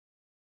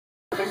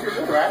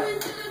right?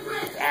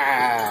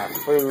 Ah,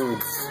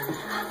 foods.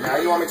 Now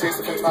you want me to taste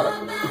the finished product?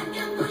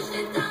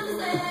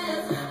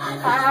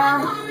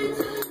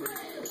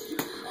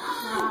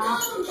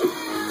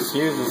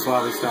 Use this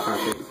while we stuff our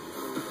face.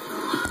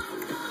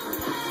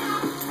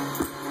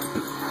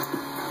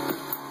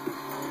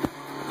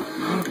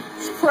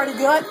 It's pretty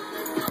good.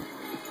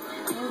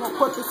 I'm gonna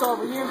put this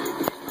over here.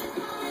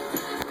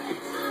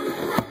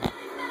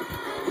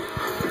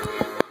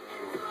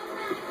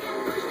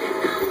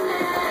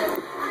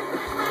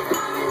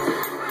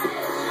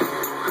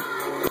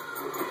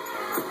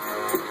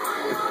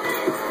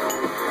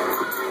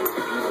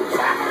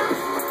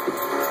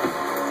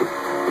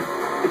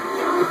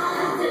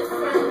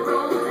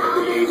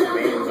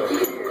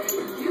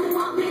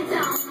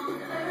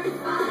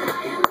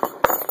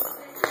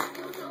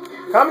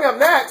 Coming up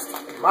next,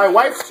 my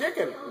wife's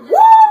chicken. Woo!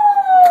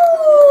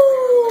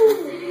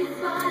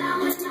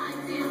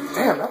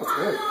 Damn, that was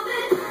good.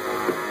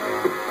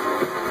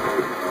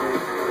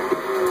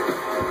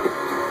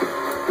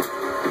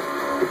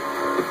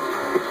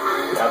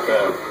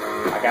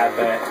 I got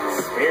that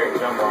spirit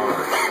jump on.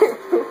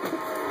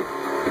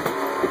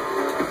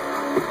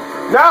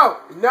 No,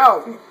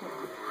 no,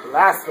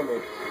 blasphemy.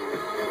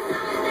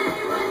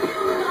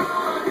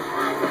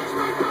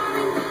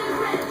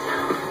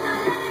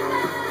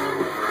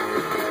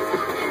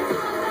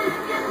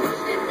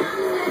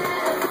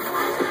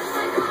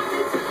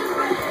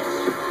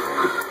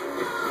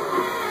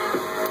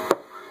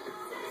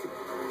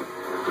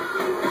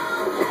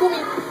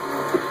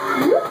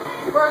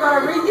 We're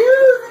gonna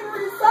reuse and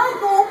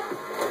recycle.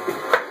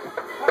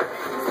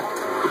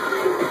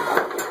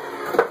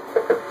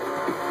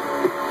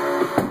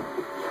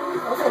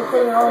 I'm gonna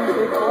put it on the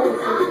big bowl.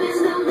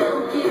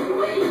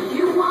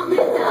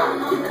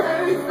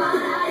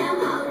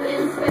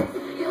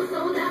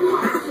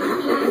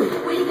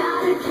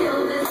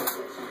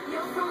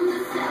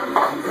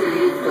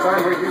 Because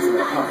I'm reusing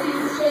it.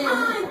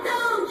 Huh?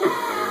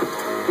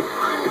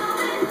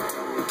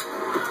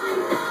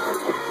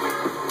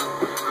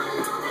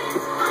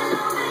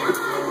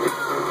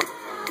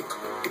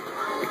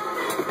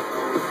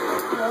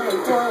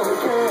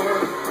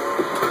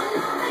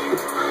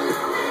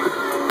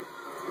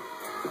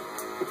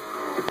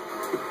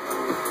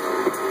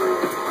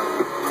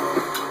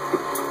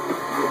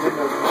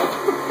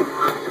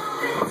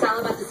 It's all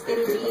about the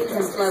skinny jeans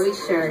and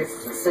flowy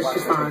shirts, the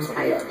chiffon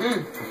type.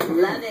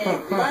 Love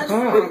it. Love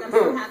spring. I'm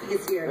so happy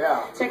it's here.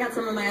 Yeah. Check out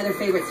some of my other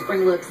favorite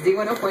spring looks.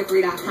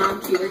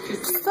 Z1043.com.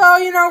 So,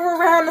 you know,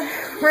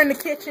 we're in the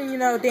kitchen, you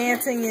know,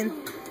 dancing and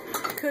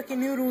cooking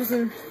noodles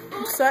and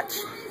such.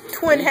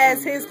 Twin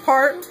has his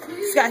part.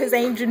 He's got his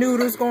angel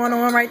noodles going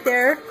on right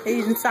there.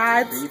 Asian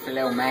sides. Beef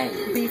lo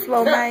mein. Beef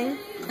lo mein.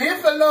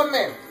 Beef lo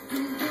mein.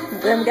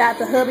 Then we got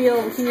the hubby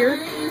over here.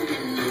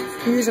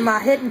 Using my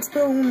hidden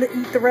spoon to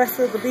eat the rest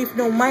of the beef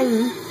lo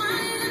mein.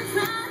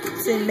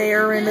 Sitting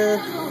there and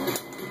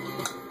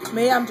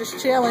me, I'm just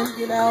chilling,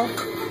 you know.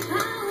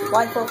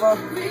 Wife of a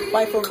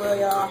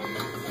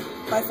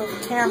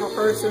camera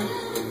person.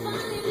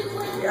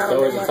 Yeah, I So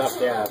don't it's do a much. tough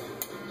job.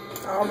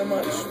 I don't do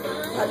much.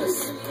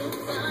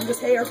 I'm just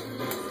here.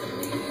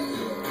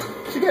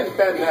 She getting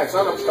fed next. I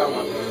don't know what you're talking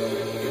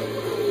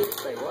about.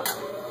 Say what?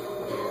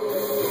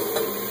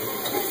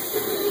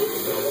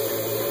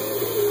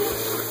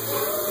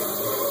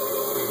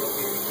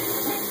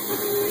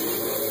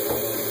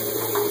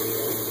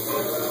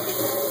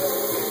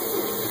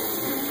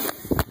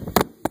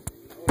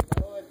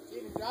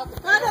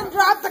 I done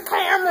dropped the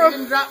camera. You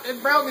didn't drop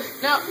it, broke it.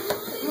 No.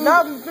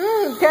 No,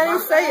 can't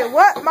even say it.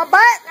 What? My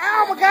back?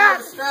 Oh my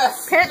God.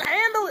 Stress. Can't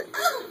handle it.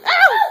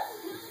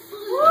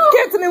 Ow!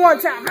 Give it to me one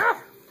time, huh?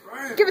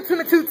 Give it to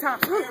me 2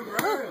 times.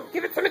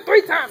 Give it to me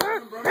 3 times, huh?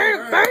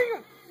 Bam,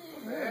 bam.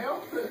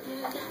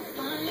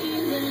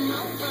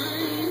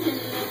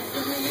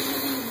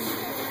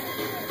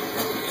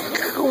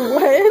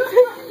 What?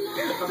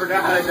 I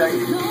forgot how to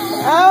Dougie.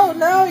 Oh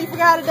no, you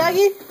forgot a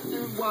Dougie?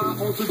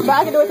 But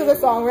I can do it to this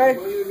song, ready?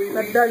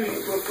 Let's Dougie.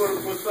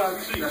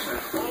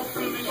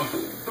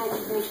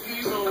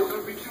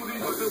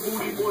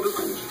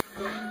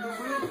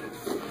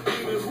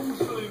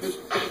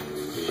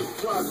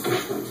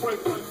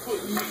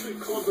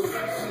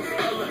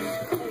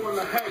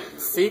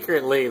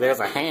 Secretly, there's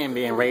a hand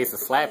being raised to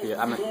slap you.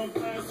 I mean,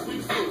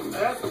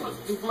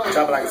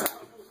 Chop it like this.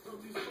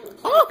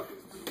 oh!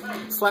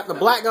 Slap the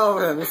black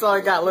over him. It's all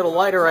he got a little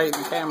lighter right in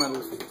the camera.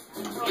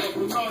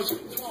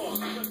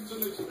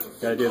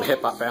 Gotta do the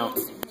hip hop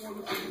bounce.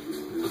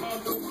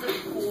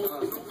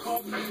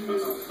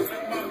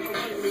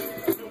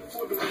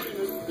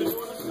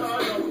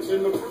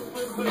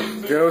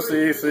 Go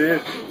CC,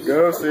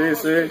 go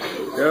CC,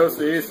 go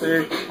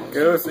CC,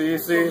 go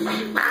CC.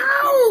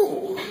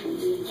 Ow!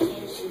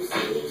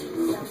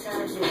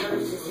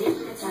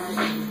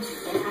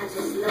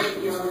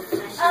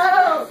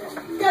 Oh,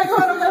 you gotta go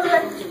on another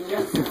way.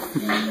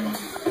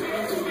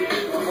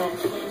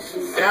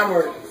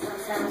 Downward.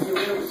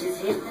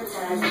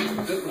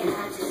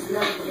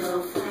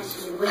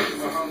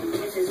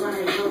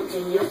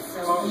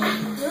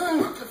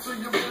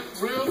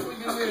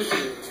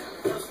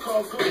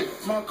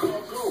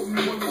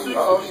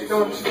 Uh-oh, she's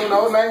doing the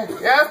old man.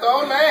 Yeah, it's the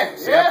old man.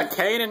 She got the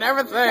cane and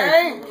everything.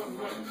 Cane.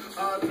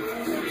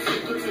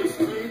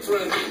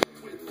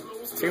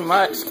 It's too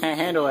much. Can't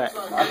handle it.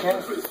 I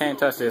can't. Can't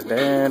touch this. Joy,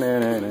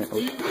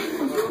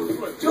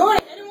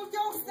 anyone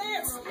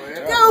downstairs?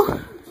 Go.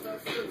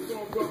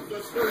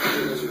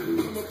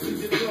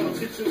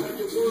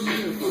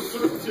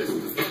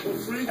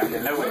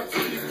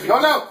 Go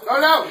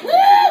no. Woo!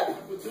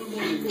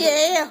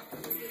 Yeah.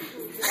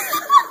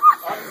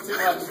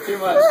 Too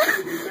much.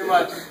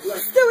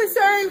 Stewie's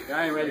turn.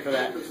 I ain't ready for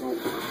that.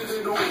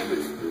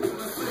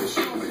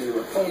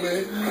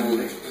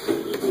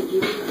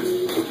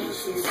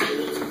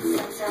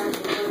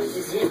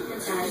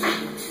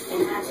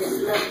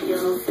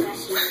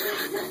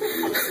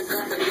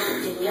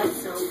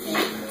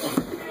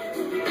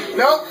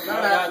 Nope. None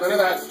of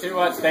that. Too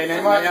much, Dana.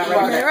 Too much. Y'all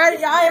ain't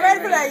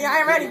ready for that. Y'all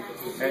ain't ready.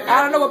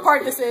 I don't know what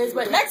part this is,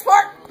 but next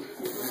part.